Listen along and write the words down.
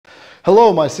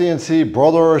Hello, my CNC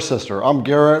brother or sister. I'm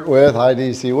Garrett with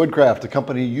IDC Woodcraft, the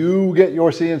company you get your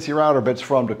CNC router bits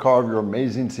from to carve your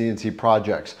amazing CNC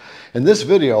projects. In this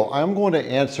video, I'm going to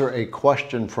answer a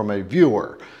question from a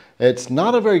viewer. It's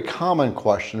not a very common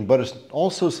question, but it's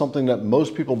also something that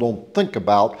most people don't think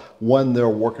about when they're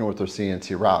working with their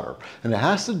CNC router. And it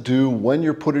has to do when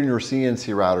you're putting your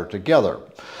CNC router together.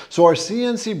 So our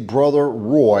CNC brother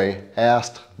Roy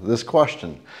asked this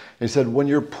question. He said, when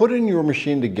you're putting your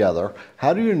machine together,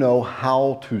 how do you know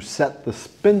how to set the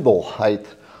spindle height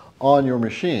on your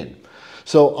machine?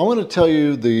 So I'm going to tell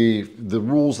you the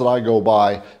rules that I go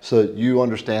by so that you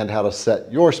understand how to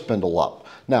set your spindle up.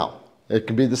 Now, it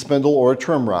can be the spindle or a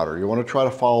trim router. You want to try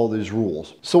to follow these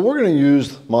rules. So we're going to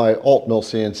use my alt mill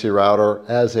CNC router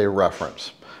as a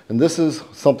reference. And this is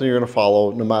something you're going to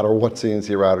follow no matter what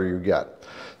CNC router you get.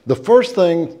 The first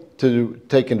thing to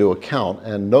take into account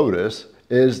and notice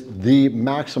is the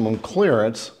maximum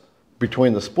clearance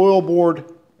between the spoil board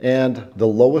and the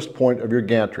lowest point of your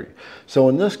gantry. So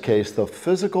in this case, the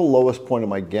physical lowest point of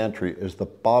my gantry is the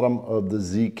bottom of the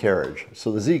Z carriage.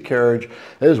 So the Z carriage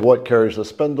is what carries the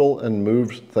spindle and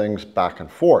moves things back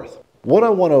and forth. What I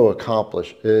want to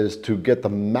accomplish is to get the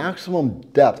maximum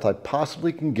depth I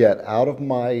possibly can get out of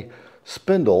my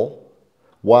spindle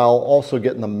while also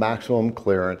getting the maximum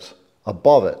clearance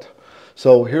above it.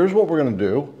 So here's what we're going to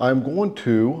do. I'm going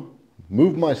to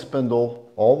move my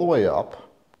spindle all the way up.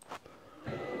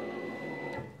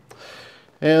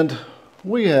 And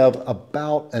we have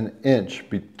about an inch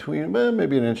between,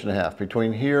 maybe an inch and a half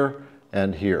between here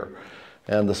and here.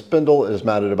 And the spindle is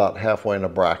mounted about halfway in a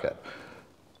bracket.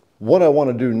 What I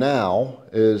want to do now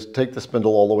is take the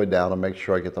spindle all the way down and make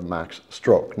sure I get the max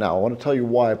stroke. Now I want to tell you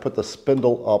why I put the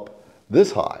spindle up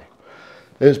this high.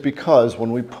 Is because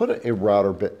when we put a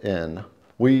router bit in,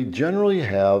 we generally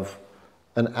have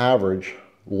an average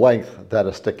length that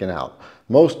is sticking out.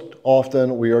 Most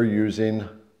often we are using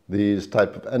these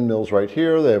type of end mills right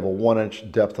here. They have a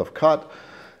 1-inch depth of cut.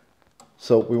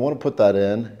 So we want to put that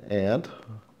in, and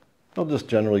I'll just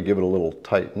generally give it a little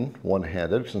tighten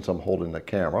one-handed since I'm holding the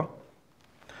camera.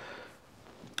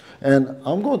 And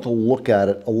I'm going to look at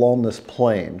it along this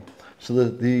plane so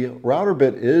that the router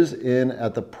bit is in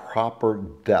at the proper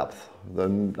depth.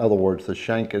 In other words, the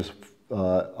shank is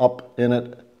up in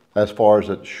it as far as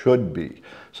it should be.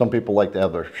 Some people like to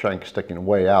have their shank sticking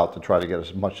way out to try to get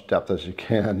as much depth as you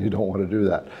can. You don't want to do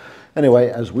that. Anyway,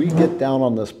 as we get down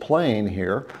on this plane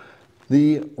here,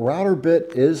 the router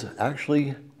bit is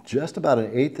actually just about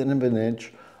 1/8 of an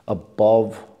inch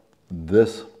above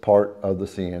this part of the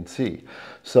CNC.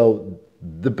 So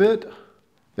the bit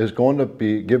is going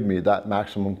to give me that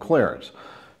maximum clearance.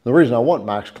 The reason I want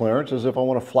max clearance is if I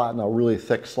want to flatten a really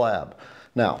thick slab.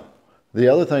 Now, the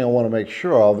other thing I want to make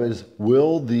sure of is,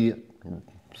 will the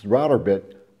router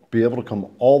bit be able to come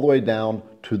all the way down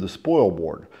to the spoil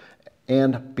board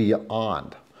and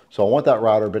beyond? So I want that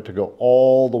router bit to go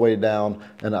all the way down,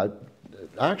 and I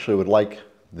actually would like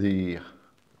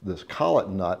this collet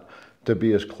nut to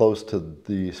be as close to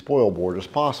the spoil board as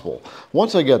possible.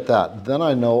 Once I get that, then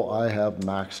I know I have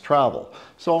max travel.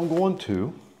 So I'm going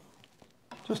to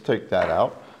just take that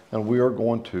out, and we are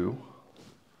going to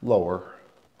lower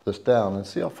this down and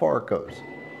see how far it goes.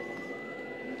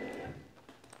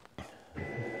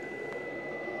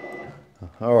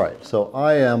 All right, so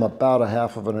I am about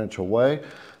 1/2 of an inch away.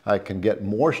 I can get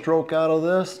more stroke out of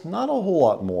this, not a whole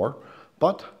lot more,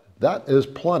 but that is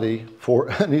plenty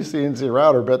for any CNC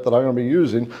router bit that I'm going to be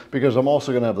using, because I'm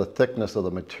also going to have the thickness of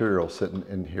the material sitting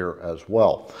in here as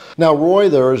well. Now, Roy,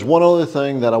 there is one other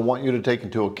thing that I want you to take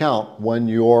into account when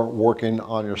you're working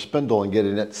on your spindle and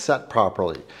getting it set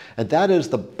properly, and that is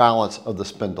the balance of the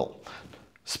spindle.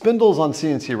 Spindles on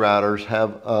CNC routers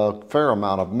have a fair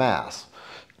amount of mass,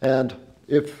 and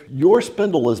if your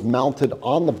spindle is mounted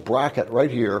on the bracket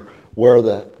right here, where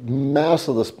the mass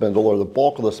of the spindle or the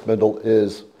bulk of the spindle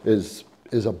is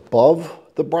above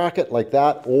the bracket like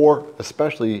that, or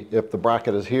especially if the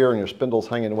bracket is here and your spindle's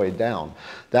hanging way down,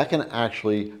 that can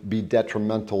actually be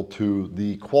detrimental to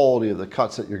the quality of the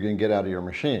cuts that you're going to get out of your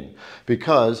machine,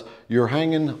 because you're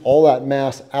hanging all that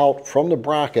mass out from the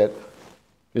bracket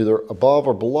either above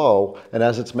or below, and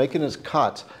as it's making its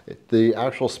cuts, the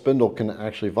actual spindle can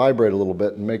actually vibrate a little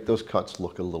bit and make those cuts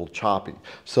look a little choppy.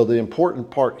 So the important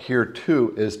part here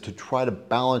too is to try to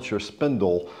balance your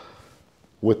spindle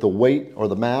with the weight or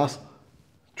the mass.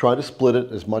 Try to split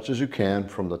it as much as you can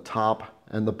from the top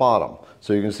and the bottom.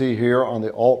 So you can see here on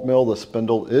the alt mill, the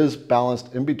spindle is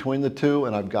balanced in between the two,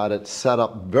 and I've got it set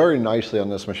up very nicely on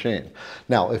this machine.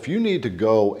 Now, if you need to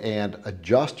go and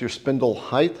adjust your spindle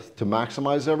height to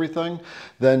maximize everything,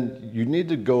 then you need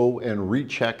to go and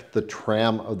recheck the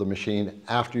tram of the machine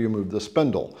after you move the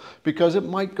spindle, because it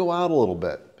might go out a little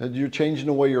bit. You're changing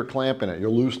the way you're clamping it. You're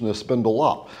loosening the spindle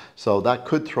up. So that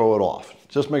could throw it off.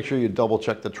 Just make sure you double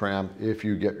check the tram if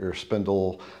you get your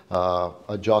spindle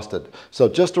adjusted. So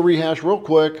just to rehash real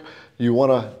quick, you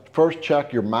want to first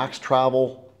check your max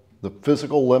travel, the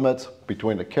physical limits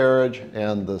between the carriage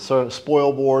and the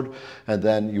spoil board, and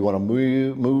then you want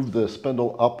to move the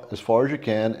spindle up as far as you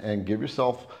can and give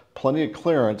yourself plenty of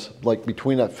clearance, like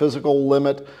between that physical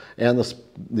limit and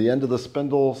the end of the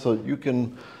spindle, so you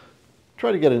can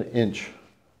try to get an inch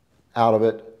out of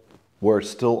it where it's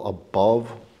still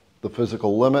above the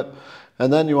physical limit.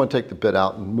 And then you want to take the bit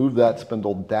out and move that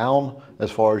spindle down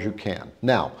as far as you can.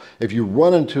 Now, if you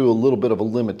run into a little bit of a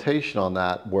limitation on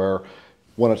that, where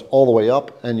when it's all the way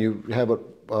up and you have it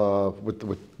with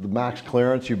the max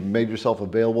clearance, you've made yourself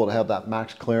available to have that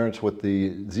max clearance with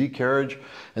the Z carriage,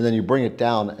 and then you bring it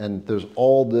down and there's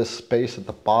all this space at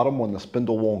the bottom when the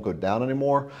spindle won't go down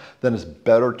anymore, then it's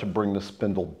better to bring the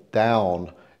spindle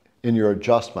down in your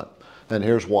adjustment. And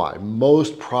here's why.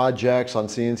 Most projects on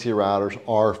CNC routers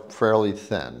are fairly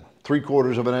thin.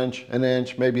 3/4 of an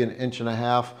inch, maybe an inch and a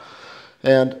half.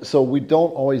 And so we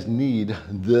don't always need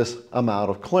this amount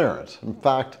of clearance. In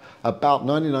fact, about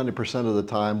 90% of the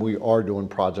time we are doing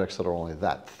projects that are only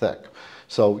that thick.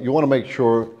 So you want to make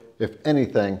sure, if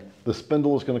anything, the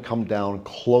spindle is going to come down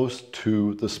close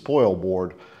to the spoil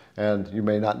board, and you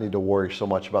may not need to worry so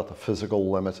much about the physical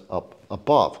limits up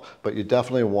above. But you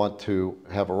definitely want to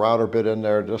have a router bit in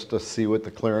there just to see what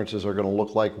the clearances are going to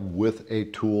look like with a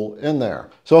tool in there.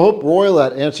 So I hope, Roy,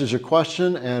 that answers your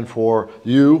question. And for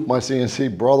you, my CNC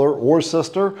brother or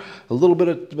sister, a little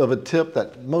bit of a tip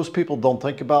that most people don't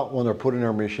think about when they're putting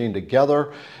their machine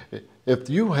together. If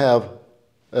you have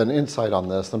an insight on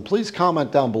this, then please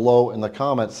comment down below in the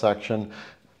comment section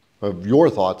of your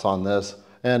thoughts on this.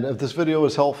 And if this video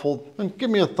was helpful, then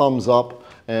give me a thumbs up,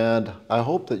 and I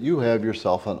hope that you have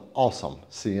yourself an awesome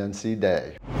CNC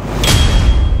day.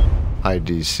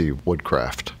 IDC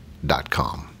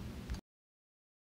Woodcraft.com